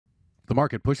The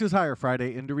market pushes higher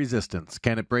Friday into resistance.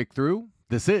 Can it break through?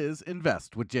 This is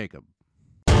Invest with Jacob.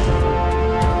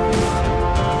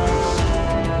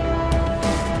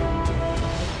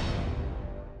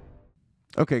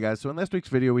 Okay, guys, so in last week's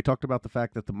video, we talked about the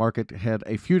fact that the market had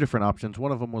a few different options.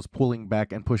 One of them was pulling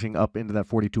back and pushing up into that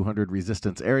 4,200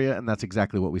 resistance area, and that's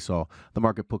exactly what we saw. The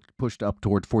market pushed up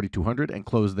toward 4,200 and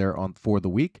closed there for the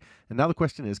week. And now the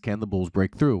question is, can the bulls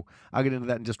break through? I'll get into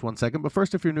that in just one second, but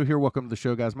first, if you're new here, welcome to the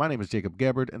show, guys. My name is Jacob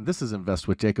Gabbard, and this is Invest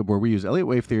with Jacob, where we use Elliott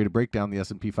Wave Theory to break down the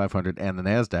SP 500 and the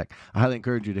NASDAQ. I highly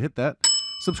encourage you to hit that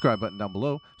subscribe button down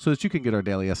below so that you can get our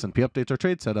daily S&P updates, our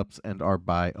trade setups, and our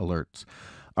buy alerts.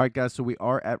 All right, guys, so we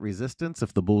are at resistance.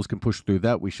 If the bulls can push through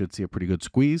that, we should see a pretty good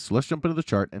squeeze. So let's jump into the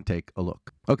chart and take a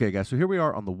look. Okay, guys, so here we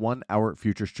are on the 1-hour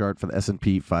futures chart for the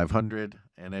S&P 500.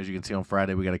 And as you can see on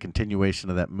Friday, we got a continuation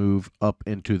of that move up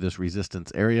into this resistance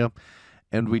area.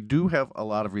 And we do have a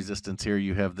lot of resistance here.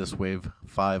 You have this wave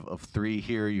 5 of 3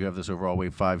 here. You have this overall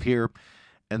wave 5 here.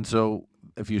 And so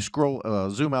if you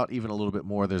zoom out even a little bit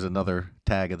more, there's another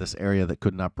tag of this area that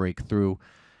could not break through.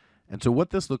 And so what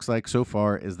this looks like so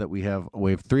far is that we have a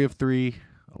wave 3 of 3,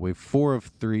 a wave 4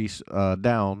 of 3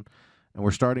 down, and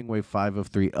we're starting wave 5 of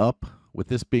 3 up, with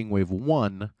this being wave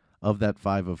 1 of that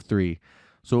 5 of 3.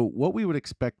 So what we would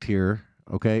expect here,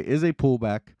 okay, is a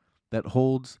pullback that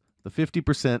holds the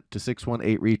 50% to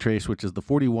 618 retrace, which is the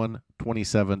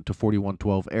 41.27 to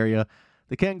 41.12 area.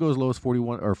 They can go as low as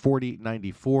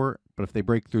 40.94, but if they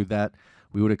break through that,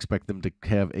 we would expect them to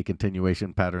have a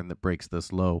continuation pattern that breaks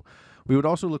this low. We would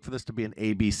also look for this to be an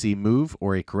ABC move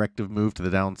or a corrective move to the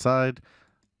downside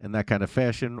in that kind of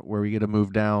fashion, where we get a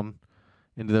move down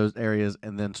into those areas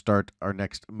and then start our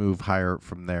next move higher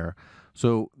from there.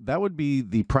 So that would be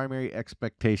the primary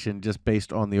expectation, just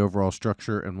based on the overall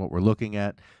structure and what we're looking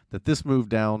at, that this move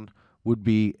down would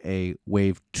be a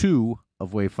wave 2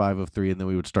 of wave 5 of 3, and then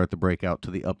we would start the breakout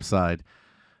to the upside.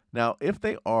 Now, if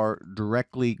they are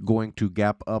directly going to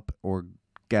gap up or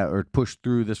push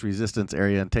through this resistance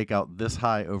area and take out this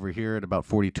high over here at about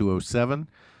 42.07,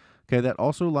 okay, that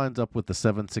also lines up with the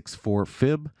 764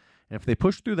 fib. And if they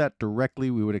push through that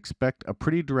directly, we would expect a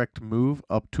pretty direct move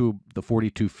up to the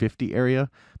 42.50 area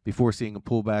before seeing a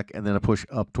pullback, and then a push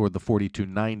up toward the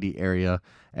 42.90 area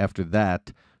after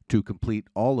that to complete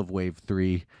all of wave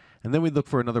 3. And then we look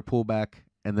for another pullback,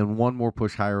 and then one more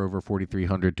push higher over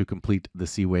 4,300 to complete the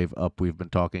C wave up we've been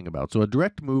talking about. So a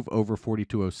direct move over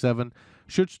 42.07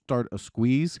 should start a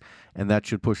squeeze, and that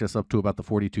should push us up to about the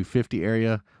 42.50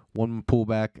 area, one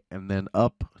pullback, and then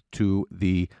up to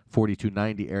the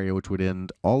 42.90 area, which would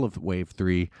end all of wave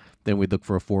 3. Then we'd look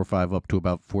for a 4 or 5 up to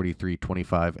about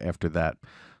 43.25 after that.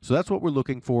 So that's what we're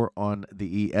looking for on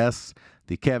the ES.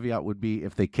 The caveat would be,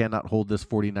 if they cannot hold this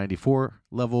 40.94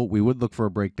 level, we would look for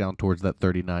a breakdown towards that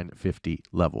 39.50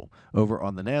 level. Over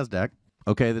on the NASDAQ,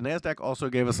 okay, the NASDAQ also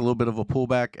gave us a little bit of a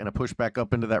pullback and a push back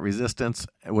up into that resistance.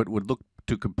 It would look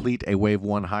to complete a wave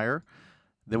 1 higher.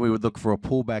 Then we would look for a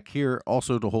pullback here,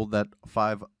 also to hold that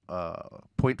 0.5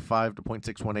 to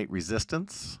 0.618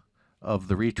 resistance of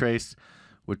the retrace,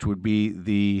 which would be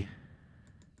the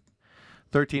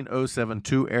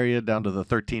 13.072 area down to the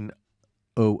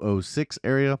 13.006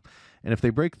 area. And if they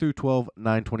break through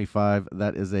 12.925,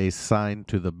 that is a sign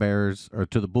to the bears, or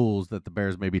to the bulls, that the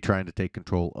bears may be trying to take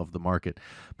control of the market.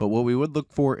 But what we would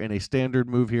look for in a standard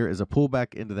move here is a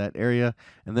pullback into that area,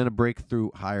 and then a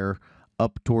breakthrough higher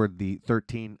up toward the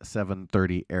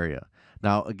 13.730 area.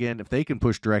 Now, again, if they can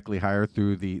push directly higher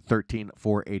through the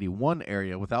 13.481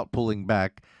 area without pulling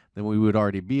back, then we would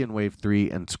already be in wave 3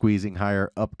 and squeezing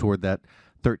higher up toward that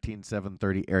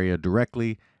 13.730 area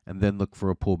directly, and then look for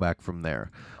a pullback from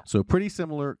there. So pretty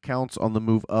similar counts on the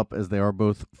move up, as they are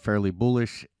both fairly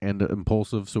bullish and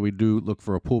impulsive. So we do look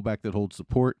for a pullback that holds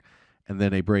support and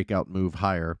then a breakout move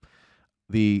higher.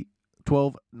 The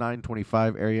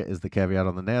 12.925 area is the caveat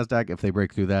on the NASDAQ. If they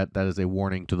break through that, that is a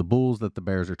warning to the bulls that the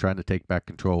bears are trying to take back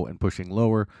control and pushing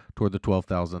lower toward the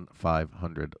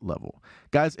 12,500 level.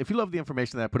 Guys, if you love the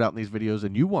information that I put out in these videos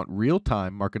and you want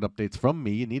real-time market updates from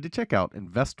me, you need to check out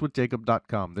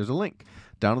investwithjacob.com. There's a link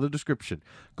down in the description.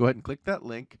 Go ahead and click that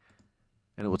link,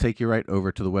 and it will take you right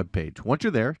over to the webpage. Once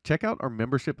you're there, check out our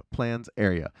membership plans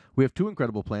area. We have 2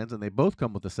 incredible plans, and they both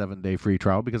come with a 7-day free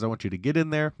trial, because I want you to get in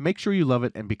there, make sure you love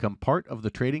it, and become part of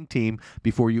the trading team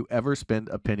before you ever spend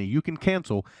a penny. You can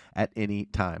cancel at any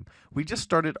time. We just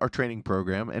started our training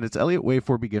program, and it's Elliott Wave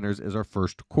for Beginners is our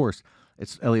first course.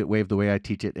 It's Elliott Wave the way I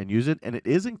teach it and use it, and it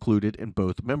is included in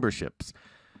both memberships.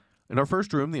 In our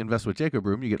first room, the Invest with Jacob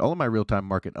room, you get all of my real-time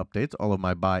market updates, all of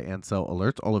my buy and sell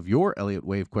alerts, all of your Elliott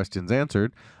Wave questions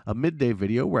answered, a midday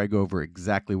video where I go over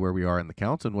exactly where we are in the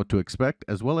counts and what to expect,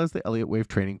 as well as the Elliott Wave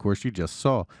training course you just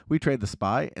saw. We trade the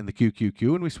SPY and the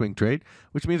QQQ, and we swing trade,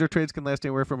 which means our trades can last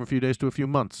anywhere from a few days to a few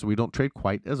months, so we don't trade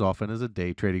quite as often as a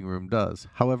day trading room does.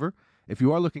 However, if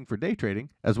you are looking for day trading,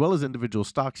 as well as individual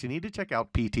stocks, you need to check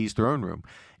out PT's Throne Room.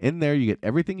 In there, you get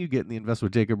everything you get in the Invest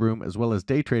with Jacob room, as well as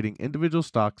day trading, individual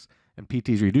stocks, and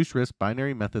PT's reduced risk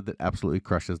binary method that absolutely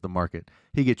crushes the market.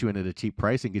 He gets you in at a cheap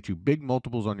price and gets you big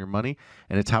multiples on your money,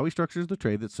 and it's how he structures the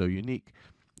trade that's so unique.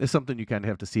 It's something you kind of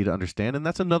have to see to understand, and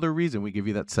that's another reason we give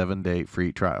you that 7-day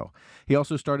free trial. He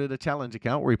also started a challenge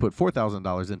account where he put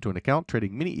 $4,000 into an account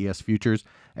trading mini ES futures,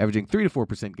 averaging 3 to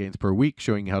 4% gains per week,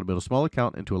 showing you how to build a small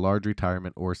account into a large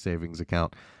retirement or savings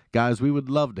account. Guys, we would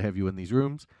love to have you in these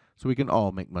rooms so we can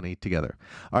all make money together.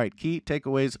 All right, key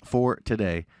takeaways for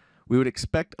today. We would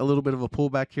expect a little bit of a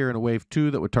pullback here in a wave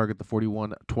 2 that would target the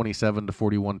 41.27 to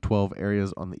 41.12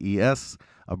 areas on the ES.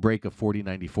 A break of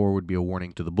 40.94 would be a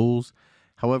warning to the bulls.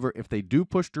 However, if they do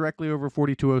push directly over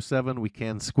 42.07, we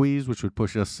can squeeze, which would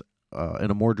push us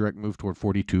in a more direct move toward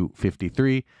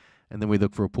 42.53, and then we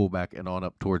look for a pullback and on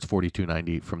up towards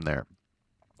 42.90 from there.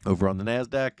 Over on the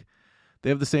NASDAQ, they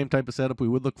have the same type of setup. We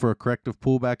would look for a corrective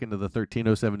pullback into the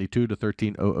 13.072 to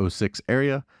 13.006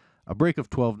 area. A break of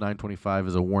 12.925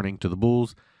 is a warning to the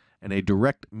bulls, and a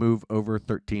direct move over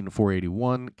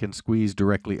 13.481 can squeeze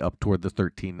directly up toward the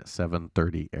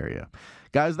 13.730 area.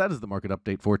 Guys, that is the market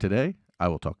update for today. I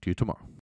will talk to you tomorrow.